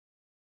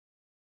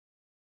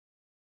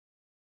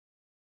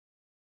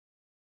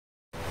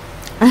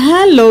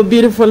Hello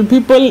beautiful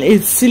people,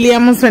 it's Celia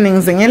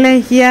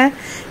Musonengzengele here.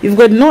 You've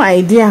got no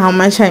idea how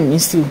much I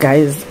miss you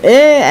guys.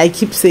 I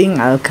keep saying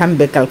I'll come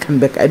back.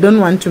 I don't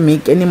want to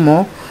make any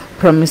more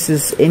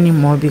promises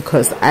anymore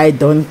because I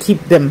don't keep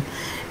them.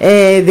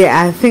 There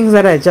are things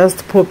that are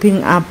just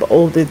popping up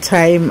all the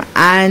time,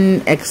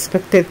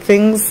 unexpected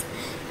things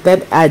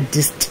that are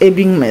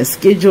disturbing my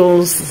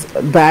schedules,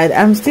 but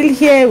I'm still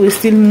here. We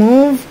still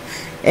move.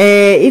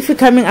 If you're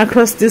coming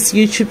across this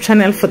YouTube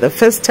channel for the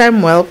first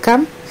time,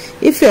 welcome.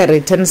 If you're a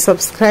return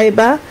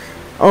subscriber,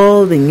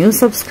 all the new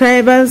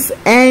subscribers,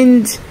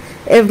 and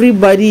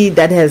everybody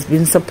that has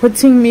been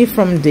supporting me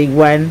from day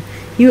one,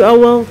 you are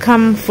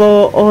welcome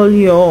for all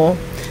your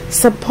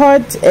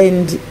support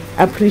and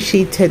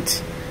appreciated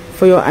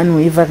for your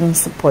unwavering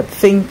support.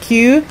 Thank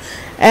you.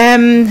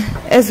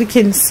 As you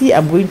can see,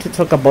 I'm going to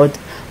talk about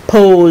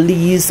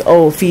police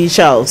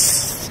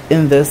officials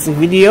in this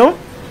video.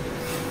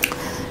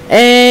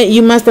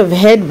 You must have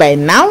heard by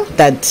now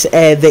that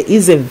there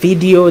is a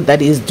video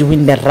that is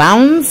doing the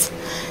rounds,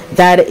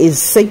 that is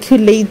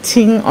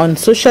circulating on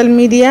social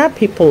media,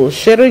 people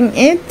sharing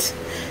it.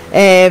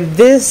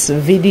 This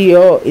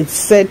video is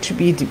said to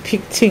be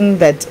depicting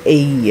that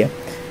a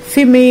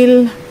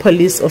female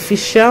police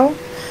official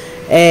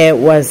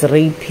was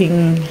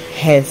raping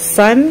her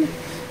son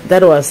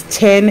that was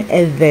 10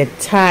 at the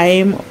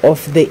time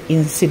of the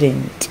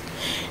incident.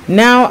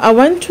 Now, I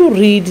want to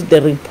read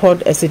the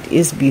report as it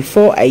is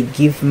before I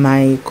give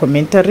my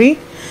commentary.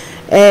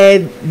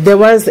 There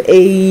was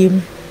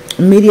a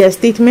media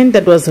statement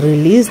that was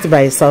released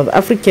by South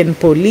African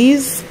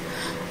police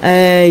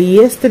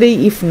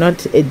yesterday, if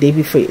not a day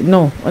before.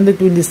 No, on the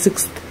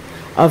 26th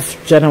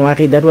of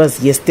January. That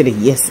was yesterday.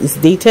 Yes, it's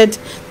dated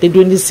the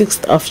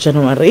 26th of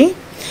January.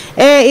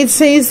 It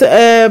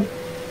says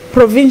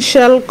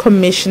Provincial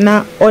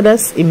Commissioner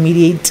orders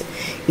immediate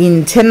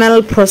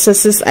internal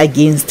processes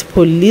against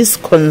police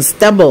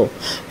constable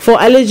for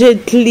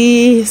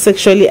allegedly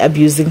sexually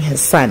abusing his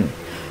son.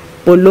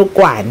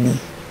 Polokwane,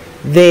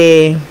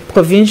 the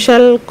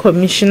Provincial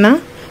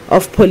Commissioner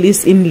of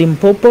Police in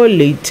Limpopo,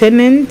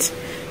 Lieutenant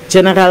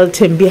General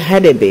Thembi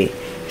Hadebe,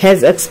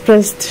 has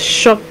expressed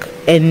shock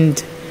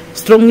and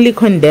strongly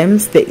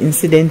condemns the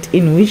incident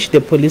in which the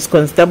police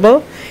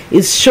constable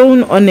is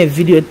shown on a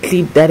video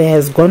clip that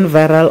has gone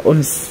viral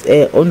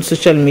on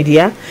social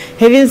media,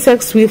 having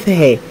sex with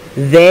her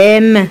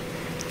then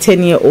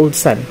 10-year-old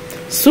son.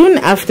 Soon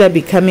after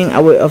becoming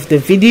aware of the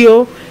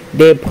video,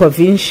 the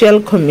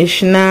Provincial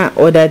Commissioner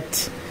ordered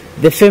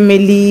the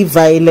Family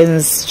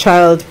Violence,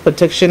 Child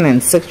Protection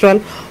and Sexual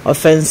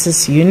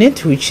Offences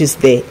Unit, which is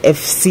the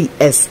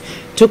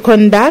FCS, to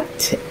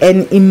conduct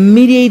an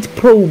immediate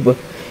probe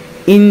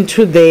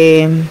into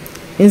the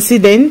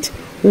incident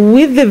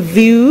with the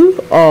view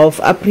of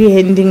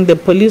apprehending the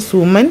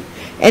policewoman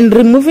and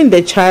removing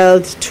the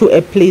child to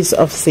a place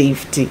of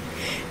safety.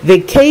 The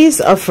case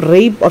of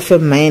rape of a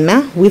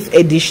minor with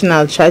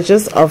additional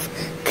charges of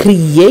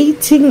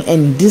creating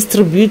and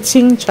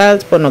distributing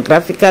child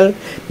pornographical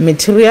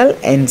material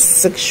and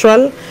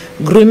sexual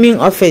grooming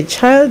of a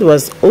child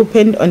was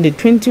opened on the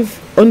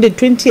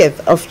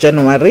 20th of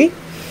January,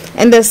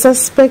 and the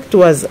suspect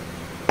was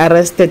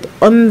arrested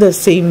on the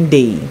same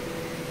day.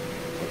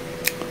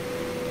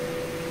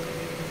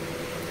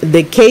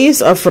 The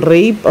case of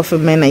rape of a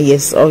minor,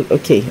 yes,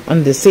 okay,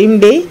 on the same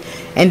day.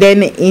 And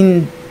then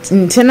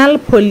internal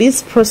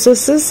police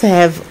processes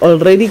have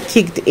already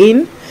kicked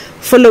in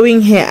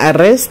following her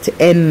arrest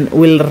and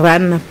will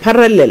run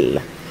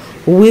parallel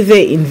with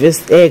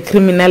the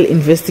criminal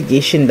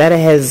investigation that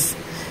has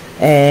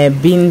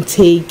been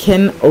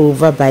taken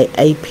over by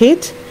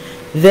IPID.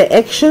 The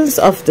actions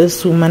of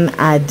this woman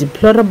are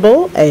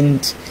deplorable and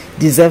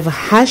deserve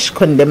harsh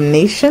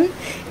condemnation,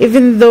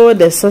 even though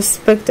the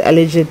suspect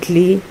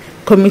allegedly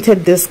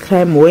committed this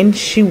crime when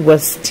she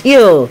was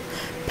still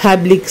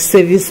Public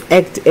Service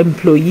Act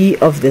employee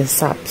of the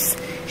SAPS.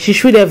 She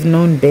should have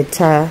known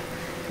better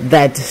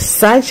that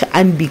such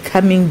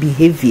unbecoming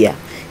behavior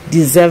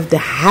deserved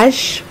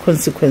harsh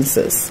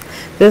consequences.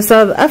 The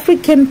South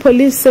African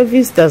Police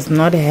Service does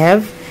not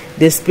have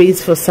the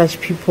space for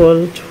such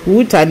people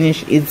who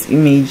tarnish its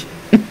image,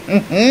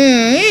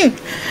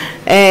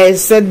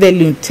 said the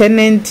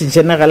Lieutenant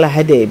General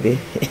Hadebe.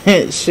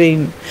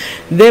 Shame.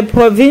 The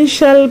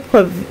Provincial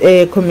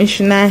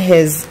Commissioner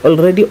has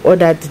already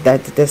ordered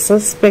that the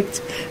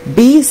suspect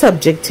be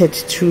subjected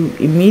to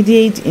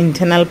immediate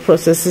internal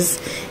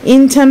processes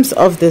in terms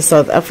of the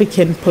South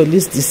African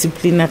police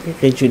disciplinary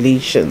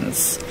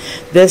regulations.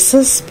 The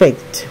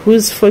suspect, who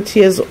is 40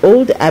 years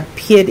old,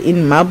 appeared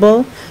in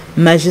Marble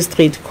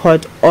Magistrate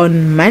Court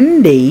on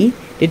Monday,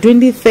 the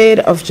 23rd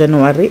of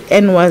January,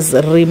 and was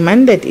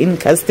remanded in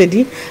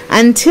custody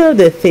until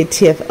the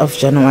 30th of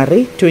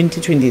January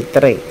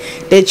 2023.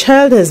 The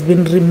child has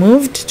been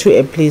removed to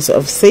a place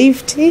of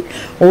safety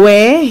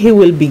where he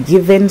will be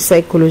given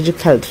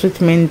psychological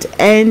treatment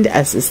and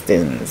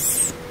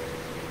assistance.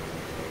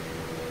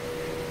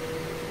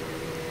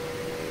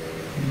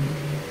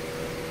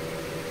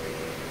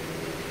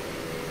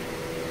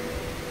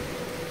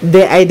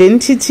 the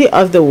identity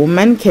of the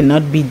woman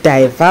cannot be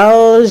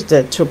divulged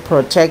to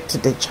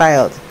protect the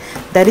child.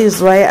 That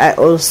is why I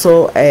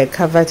also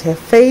covered her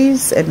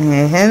face and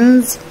her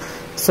hands,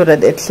 so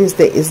that at least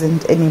there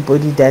isn't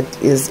anybody that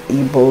is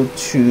able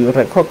to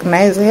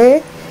recognize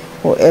her.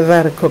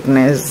 Whoever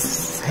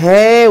recognizes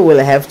her will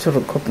have to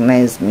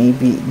recognize,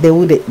 maybe they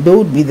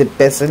would be the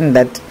person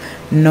that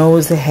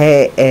knows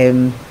her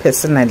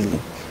personally,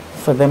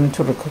 for them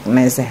to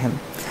recognize her.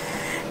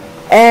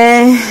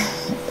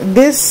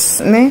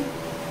 This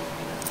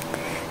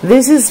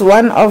is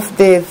one of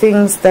the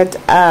things that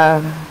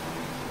are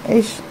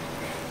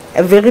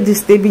very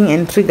disturbing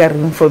and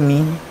triggering for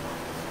me.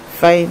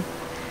 Fine.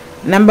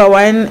 Number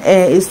one,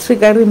 is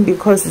triggering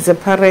because it's a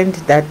parent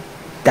that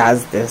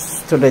does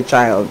this to the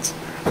child.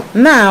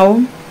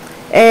 Now,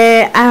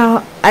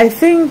 I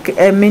think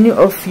many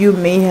of you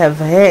may have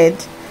heard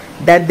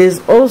that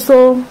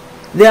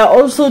there are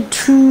also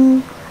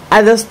two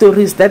other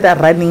stories that are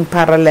running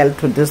parallel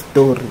to this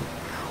story.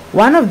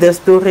 One of the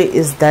story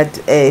is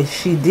that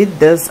she did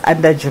this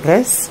under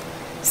duress.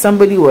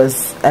 Somebody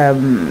was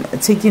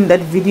taking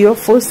that video,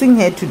 forcing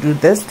her to do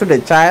this to the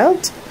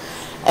child.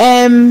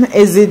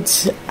 Is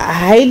it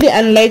highly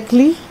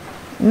unlikely?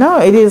 No,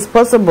 it is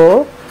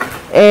possible.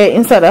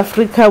 In South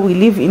Africa, we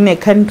live in a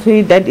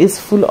country that is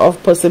full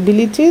of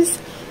possibilities.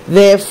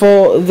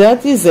 Therefore,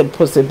 that is a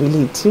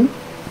possibility.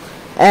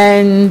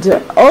 And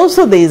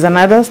also there is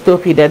another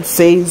story that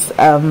says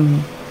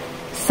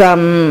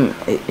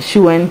she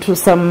went to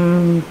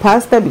some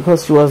pastor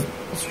because she was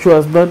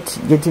not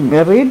getting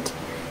married.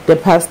 The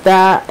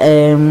pastor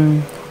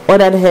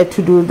ordered her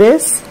to do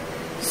this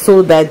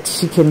so that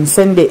she can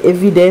send the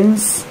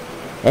evidence.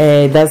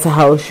 That's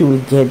how she will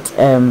get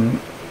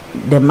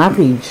the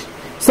marriage.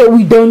 So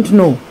we don't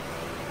know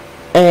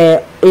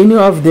any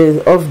of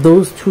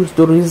those two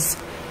stories.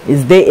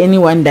 Is there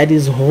anyone that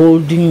is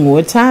holding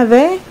water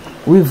there?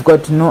 We've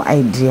got no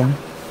idea.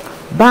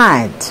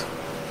 But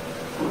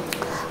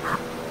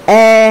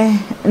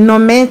no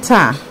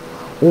matter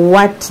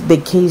what the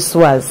case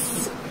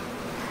was,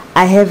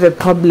 I have a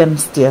problem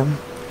still.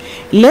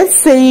 Let's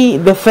say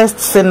the first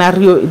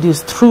scenario, it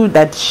is true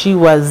that she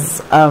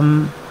was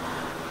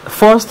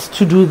forced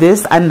to do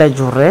this under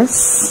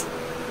duress.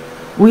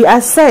 We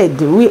are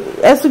said,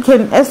 as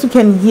you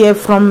can hear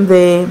from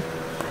the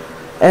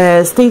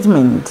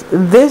statement,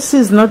 this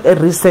is not a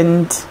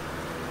recent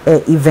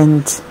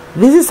event.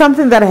 This is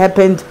something that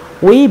happened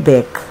way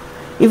back.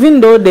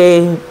 Even though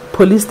the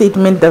police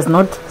statement does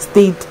not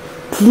state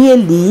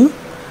clearly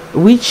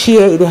which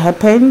year it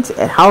happened,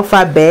 how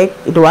far back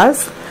it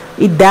was,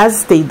 it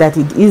does state that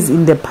it is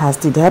in the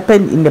past. It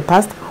happened in the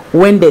past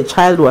when the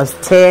child was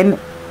 10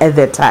 at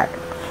the time.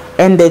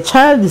 And the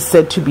child is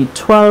said to be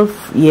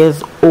 12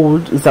 years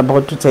old, is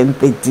about to turn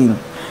 13.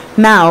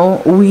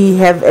 Now, we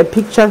have a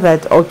picture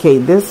that, okay,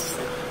 this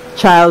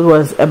child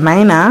was a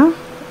minor,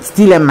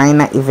 still a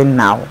minor even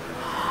now,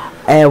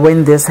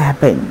 when this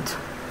happened.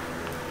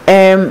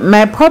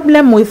 My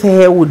problem with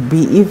her would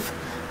be, if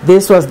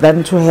this was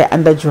done to her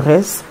under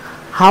duress,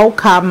 how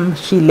come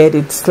she let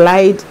it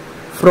slide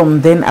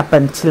from then up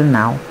until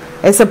now?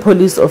 As a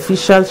police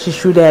official, she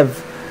should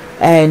have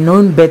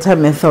known better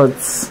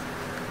methods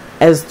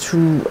as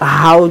to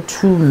how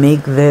to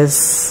make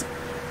this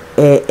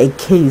a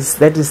case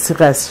that is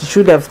serious. She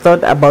should have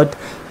thought about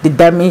the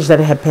damage that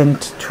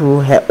happened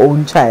to her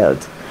own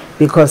child,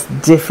 because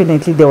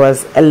definitely there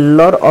was a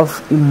lot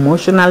of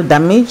emotional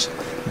damage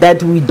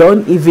that we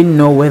don't even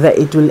know whether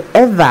it will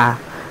ever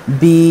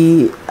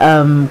be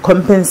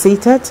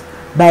compensated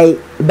by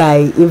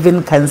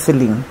even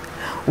counseling.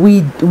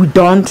 We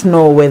don't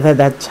know whether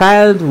that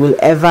child will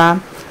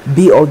ever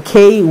be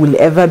okay, will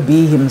ever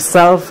be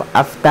himself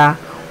after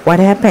what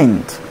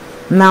happened.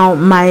 Now,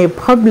 my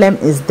problem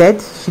is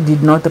that she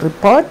did not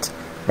report.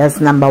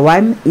 That's number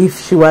one, if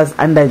she was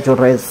under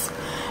duress.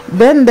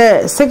 Then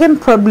the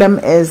second problem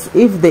is,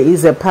 if there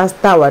is a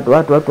pastor,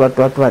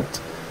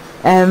 what.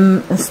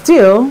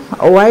 Still,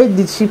 why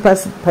did she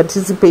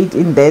participate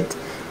in that?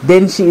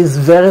 Then she is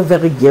very,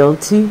 very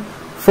guilty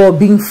for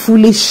being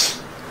foolish,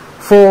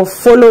 for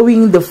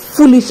following the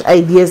foolish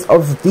ideas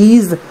of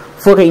these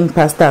foreign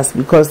pastors,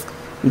 because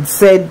it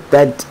said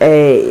that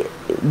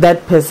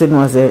that person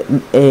was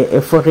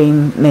a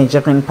foreign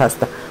Nigerian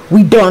pastor.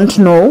 We don't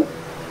know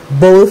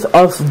both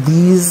of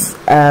these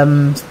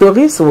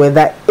stories,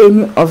 whether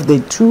any of the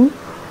two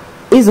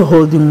is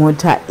holding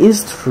water,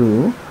 is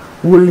true.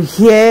 We'll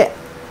hear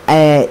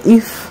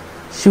if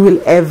she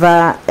will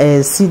ever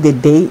see the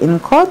day in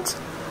court,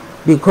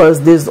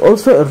 because there's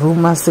also a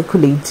rumor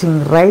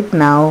circulating right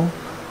now,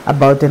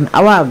 about an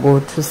hour ago,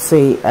 to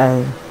say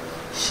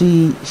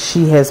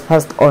she has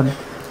passed on.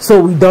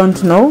 So we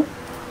don't know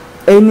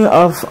any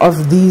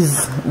of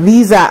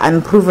these are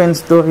unproven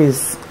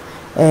stories.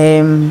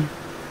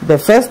 The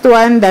first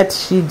one, that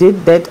she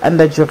did that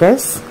under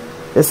duress.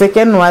 The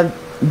second one,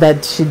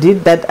 that she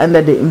did that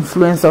under the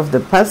influence of the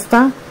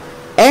pastor,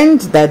 and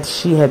that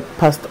she had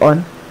passed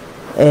on.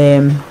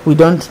 We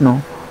don't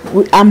know.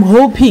 I'm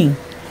hoping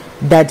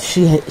that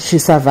she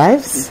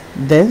survives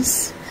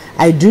this.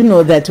 I do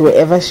know that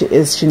wherever she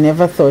is, she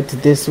never thought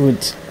this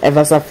would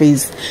ever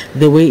surface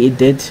the way it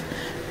did.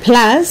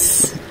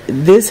 Plus,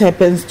 this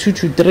happens 2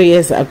 to 3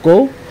 years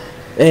ago.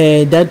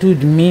 That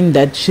would mean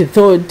that she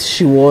thought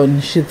she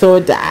won. She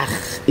thought,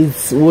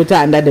 it's water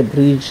under the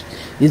bridge,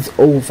 it's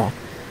over.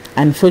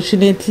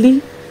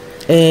 Unfortunately,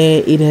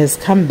 it has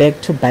come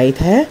back to bite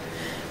her,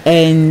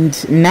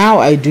 and now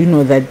I do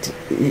know that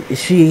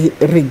she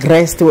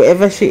regressed.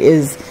 Wherever she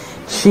is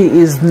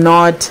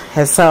not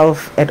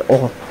herself at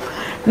all.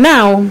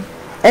 Now,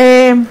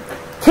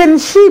 can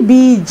she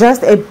be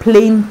just a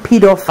plain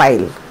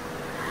pedophile?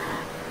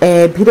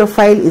 A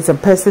pedophile is a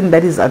person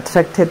that is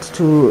attracted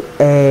to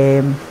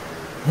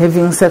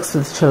having sex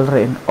with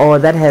children, or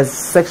that has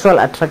sexual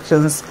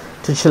attractions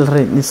to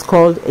children. It's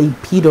called a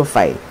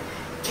pedophile.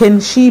 Can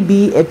she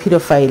be a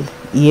pedophile?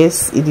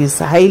 Yes, it is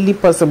highly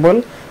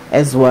possible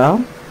as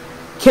well.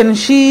 Can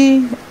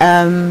she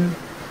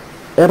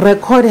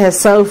record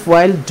herself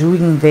while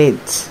doing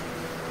that?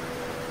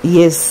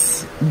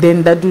 Yes,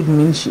 then that would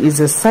mean she is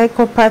a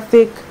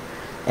psychopathic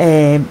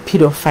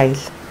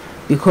pedophile,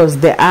 because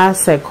there are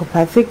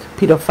psychopathic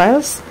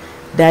pedophiles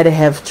that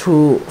have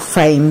to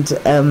find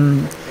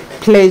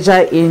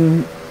pleasure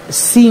in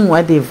seeing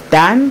what they've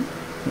done.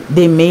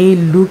 They may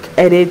look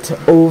at it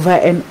over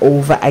and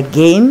over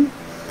again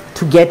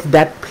to get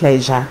that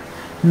pleasure,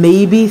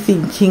 maybe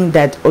thinking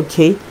that,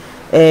 okay,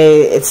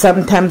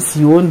 sometimes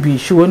she won't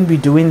be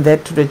doing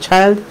that to the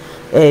child.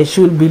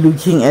 She will be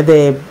looking at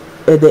the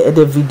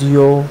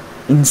video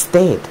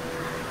instead.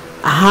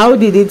 How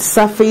did it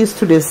surface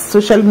to the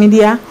social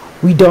media?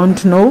 We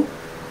don't know.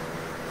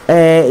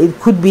 It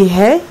could be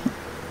her,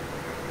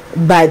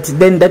 but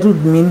then that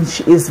would mean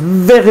she is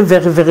very,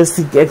 very, very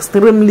sick,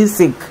 extremely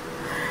sick.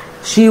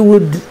 She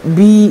would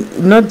be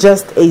not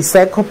just a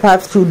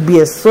psychopath, she would be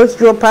a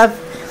sociopath,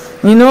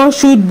 you know,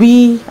 should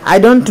be, I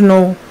don't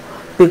know,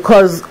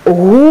 because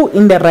who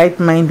in the right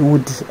mind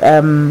would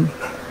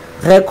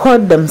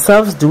record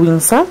themselves doing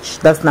such?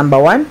 That's number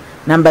one.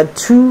 Number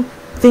two,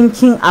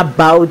 thinking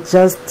about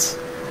just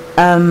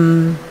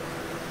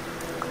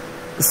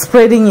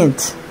spreading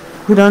it.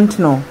 We don't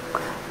know.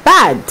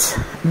 But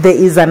there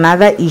is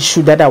another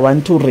issue that I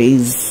want to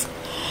raise.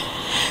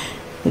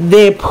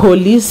 The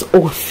police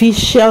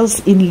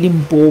officials in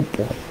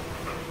Limpopo.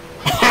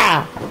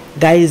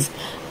 Guys,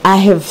 I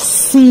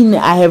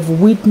have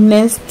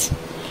witnessed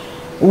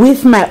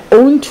with my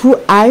own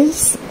 2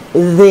 eyes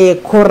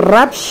the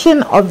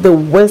corruption of the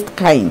worst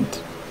kind.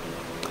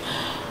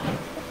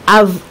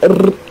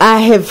 I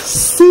have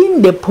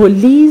seen the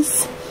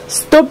police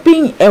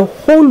stopping a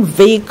whole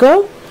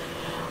vehicle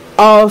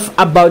of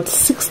about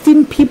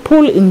 16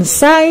 people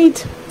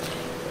inside,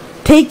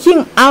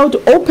 taking out,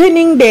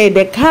 opening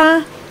the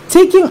car,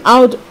 taking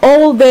out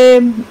all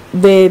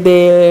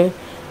the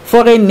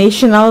foreign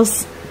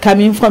nationals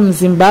coming from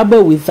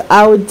Zimbabwe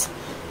without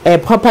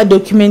proper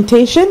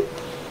documentation,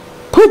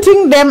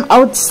 putting them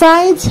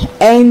outside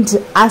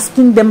and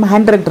asking them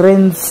 100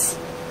 rands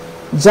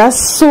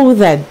just so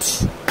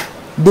that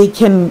they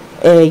can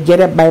get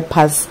a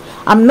bypass.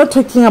 I'm not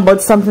talking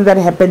about something that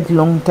happened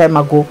long time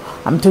ago.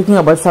 I'm talking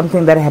about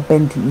something that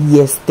happened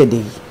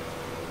yesterday.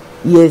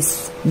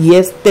 Yes,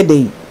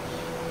 yesterday.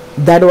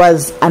 That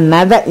was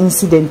another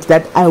incident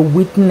that I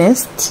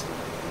witnessed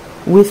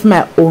with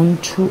my own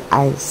 2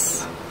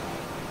 eyes.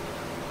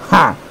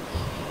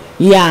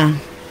 Yeah.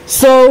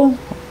 So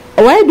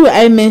why do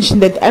I mention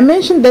that? I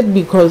mention that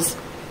because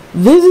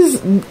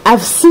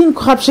I've seen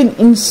corruption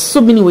in so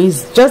many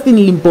ways, just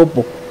in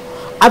Limpopo.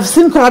 I've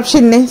seen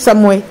corruption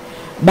somewhere,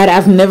 but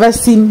I've never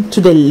seen to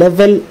the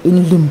level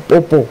in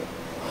Limpopo.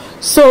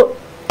 So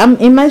I'm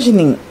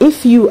imagining,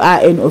 if you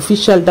are an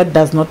official that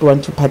does not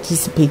want to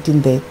participate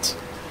in that,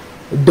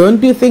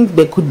 don't you think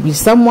there could be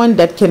someone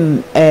that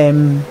can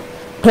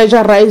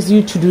pressurize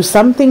you to do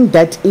something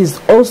that is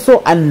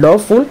also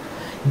unlawful,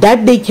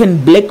 that they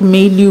can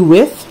blackmail you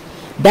with,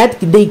 that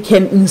they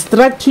can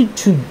instruct you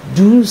to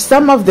do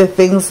some of the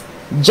things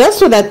just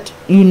so that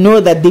you know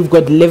that they've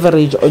got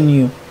leverage on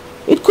you?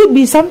 It could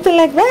be something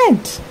like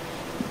that.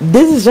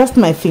 This is just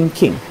my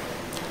thinking.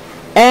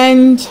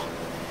 And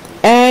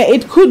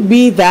it could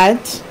be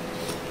that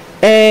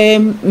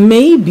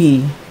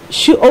maybe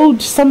she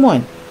owed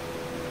someone,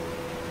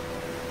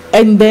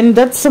 and then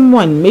that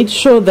someone made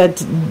sure that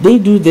they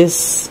do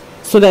this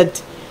so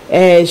that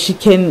she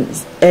can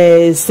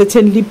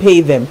certainly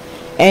pay them.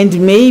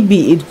 And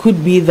maybe it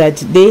could be that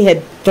they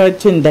had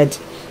threatened that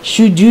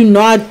should you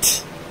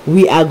not,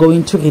 we are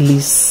going to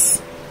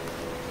release.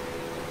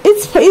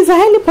 It's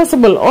highly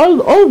possible.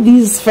 All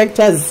these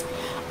factors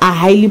are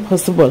highly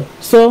possible.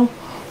 So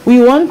we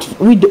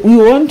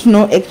won't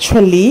know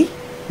actually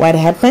what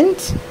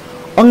happened.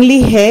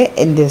 Only her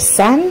and the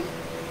son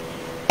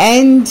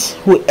and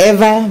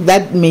whoever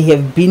that may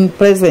have been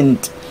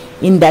present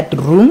in that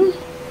room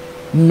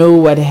know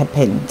what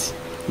happened.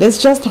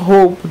 Let's just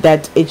hope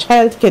that a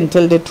child can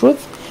tell the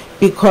truth,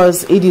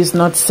 because it is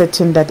not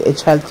certain that a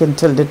child can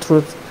tell the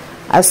truth.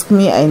 Ask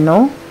me, I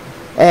know.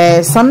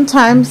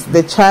 Sometimes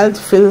the child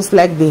feels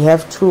like they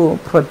have to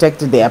protect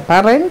their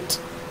parent.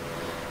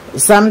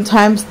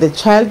 Sometimes the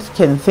child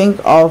can think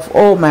of,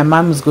 oh, my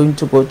mom is going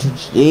to go to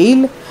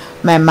jail,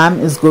 my mom,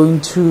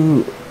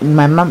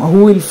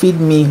 who will feed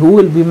me, who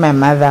will be my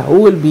mother,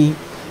 who will be,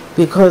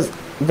 because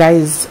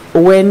guys,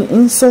 when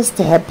incest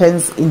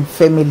happens in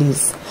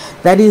families,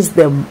 that is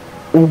the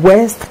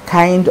worst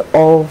kind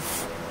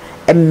of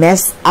a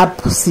mess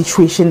up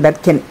situation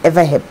that can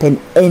ever happen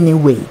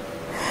anyway,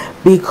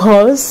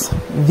 because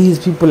these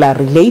people are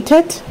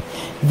related.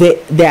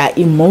 There are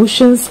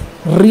emotions,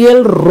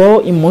 real raw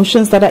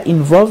emotions that are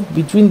involved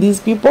between these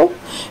people.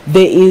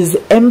 There is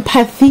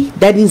empathy,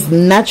 that is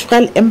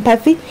natural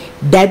empathy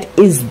that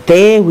is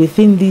there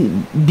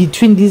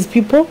between these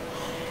people.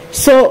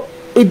 So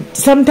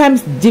it's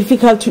sometimes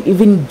difficult to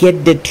even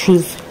get the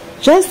truth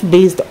just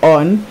based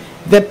on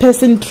the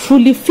person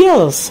truly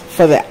feels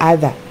for the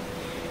other,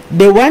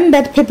 the one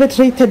that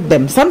perpetrated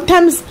them.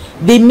 Sometimes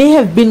they may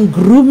have been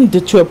groomed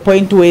to a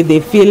point where they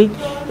feel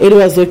it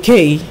was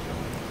okay,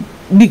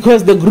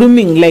 because the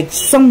grooming, like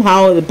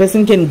somehow the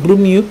person can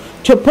groom you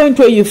to a point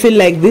where you feel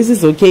like this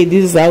is okay,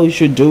 this is how you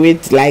should do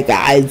it, like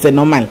it's a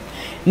normal.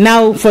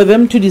 Now for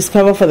them to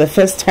discover for the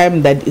first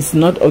time that it's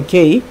not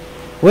okay,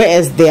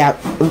 whereas their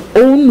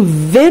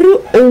very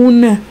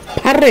own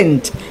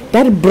parent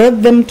that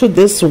brought them to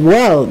this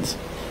world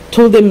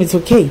told them it's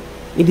okay,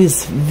 it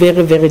is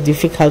very, very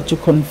difficult to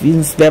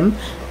convince them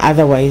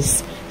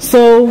otherwise.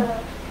 So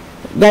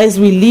guys,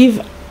 we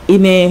live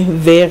in a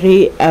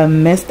very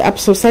messed up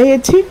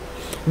society.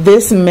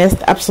 This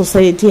messed up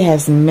society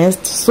has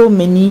messed so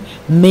many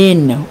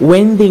men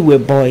when they were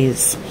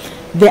boys.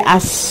 There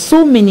are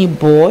so many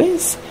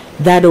boys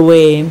that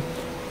were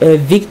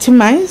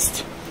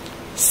victimized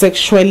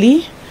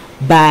sexually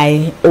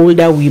by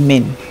older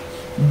women,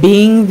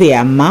 being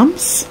their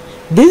moms.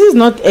 This is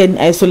not an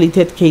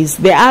isolated case.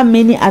 There are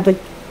many other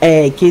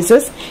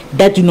cases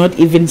that do not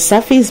even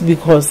surface,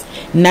 because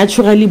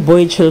naturally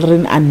boy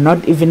children are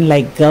not even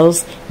like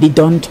girls. They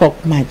don't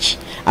talk much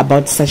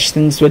about such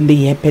things when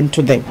they happen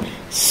to them.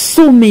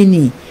 So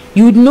many.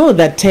 You would know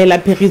that Tyler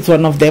Perry is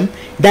one of them.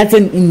 That's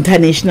an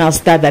international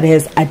star that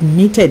has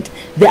admitted.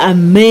 There are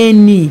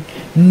many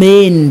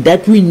men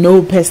that we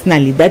know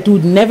personally that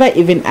would never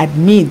even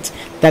admit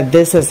that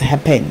this has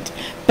happened.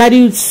 But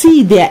you'd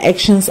see their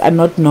actions are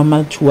not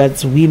normal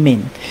towards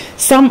women.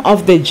 Some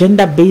of the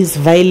gender-based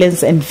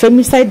violence and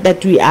femicide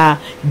that we are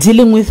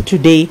dealing with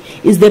today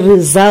is the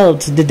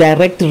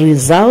direct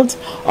result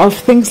of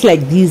things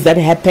like these that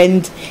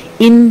happened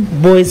in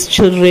boys'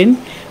 children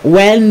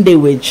when they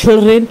were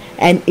children,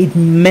 and it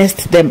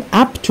messed them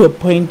up to a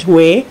point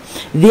where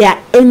they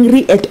are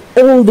angry at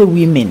all the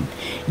women.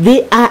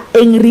 They are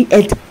angry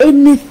at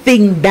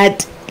anything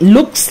that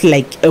looks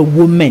like a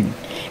woman,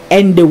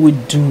 and they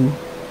would do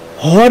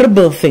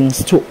horrible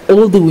things to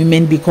all the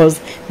women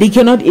because they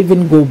cannot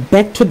even go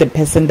back to the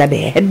person that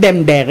had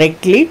them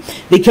directly.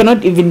 They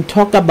cannot even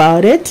talk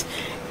about it,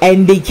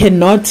 and they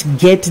cannot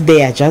get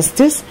their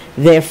justice.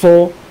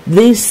 Therefore,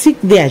 they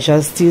seek their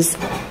justice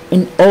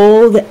in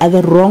all the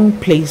other wrong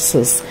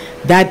places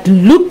that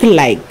look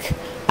like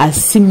are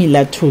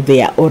similar to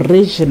their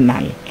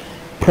original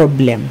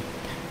problem,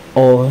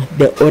 or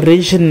the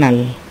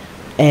original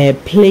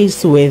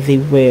place where they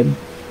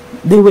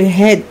were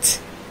hurt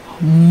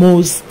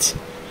most,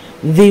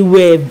 they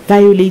were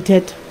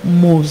violated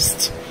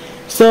most.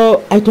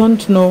 So I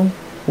don't know,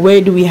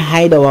 where do we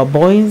hide our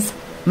boys,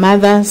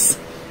 mothers?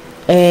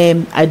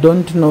 I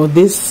don't know.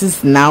 This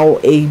is now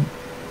a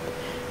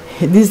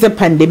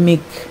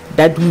pandemic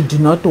that we do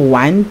not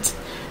want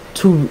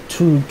to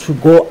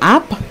go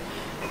up.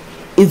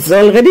 It's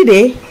already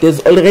there.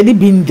 There's already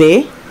been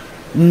there.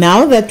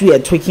 Now that we are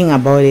talking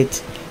about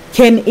it,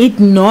 can it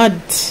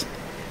not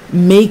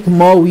make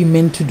more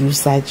women to do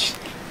such?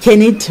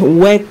 Can it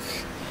work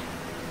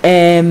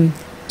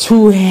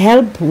to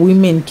help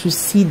women to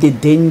see the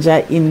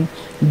danger in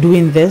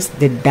doing this,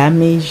 the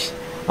damage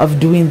of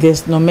doing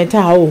this? No matter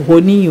how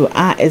horny you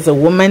are as a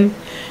woman,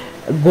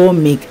 go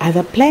make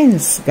other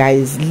plans,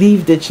 guys.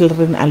 Leave the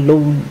children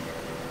alone.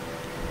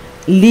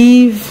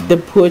 Leave the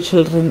poor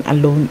children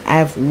alone.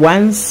 I've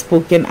once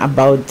spoken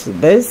about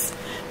this.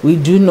 We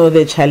do know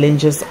the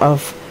challenges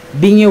of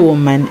being a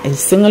woman, a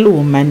single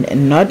woman,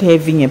 and not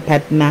having a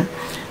partner.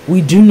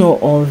 We do know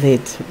all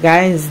that,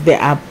 guys.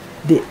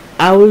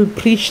 I will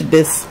preach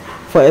this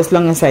for as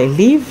long as I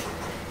live.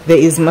 There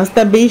is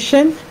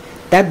masturbation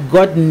that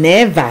God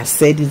never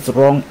said is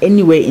wrong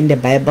anywhere in the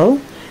Bible.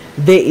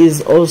 There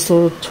is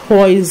also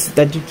toys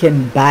that you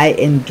can buy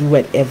and do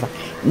whatever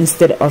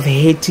instead of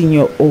hating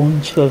your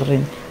own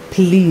children.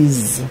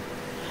 Please.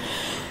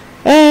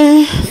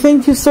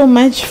 Thank you so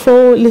much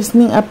for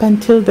listening up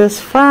until this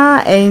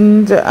far,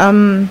 and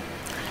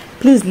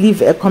please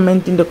leave a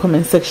comment in the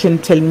comment section.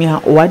 Tell me,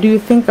 what do you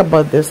think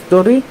about this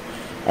story?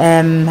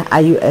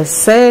 Are you as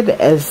sad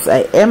as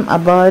I am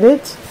about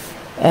it?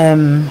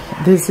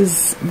 This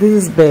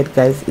is bad,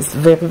 guys. It's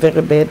very,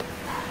 very bad.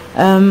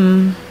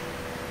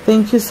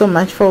 Thank you so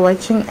much for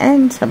watching,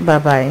 and bye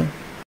bye.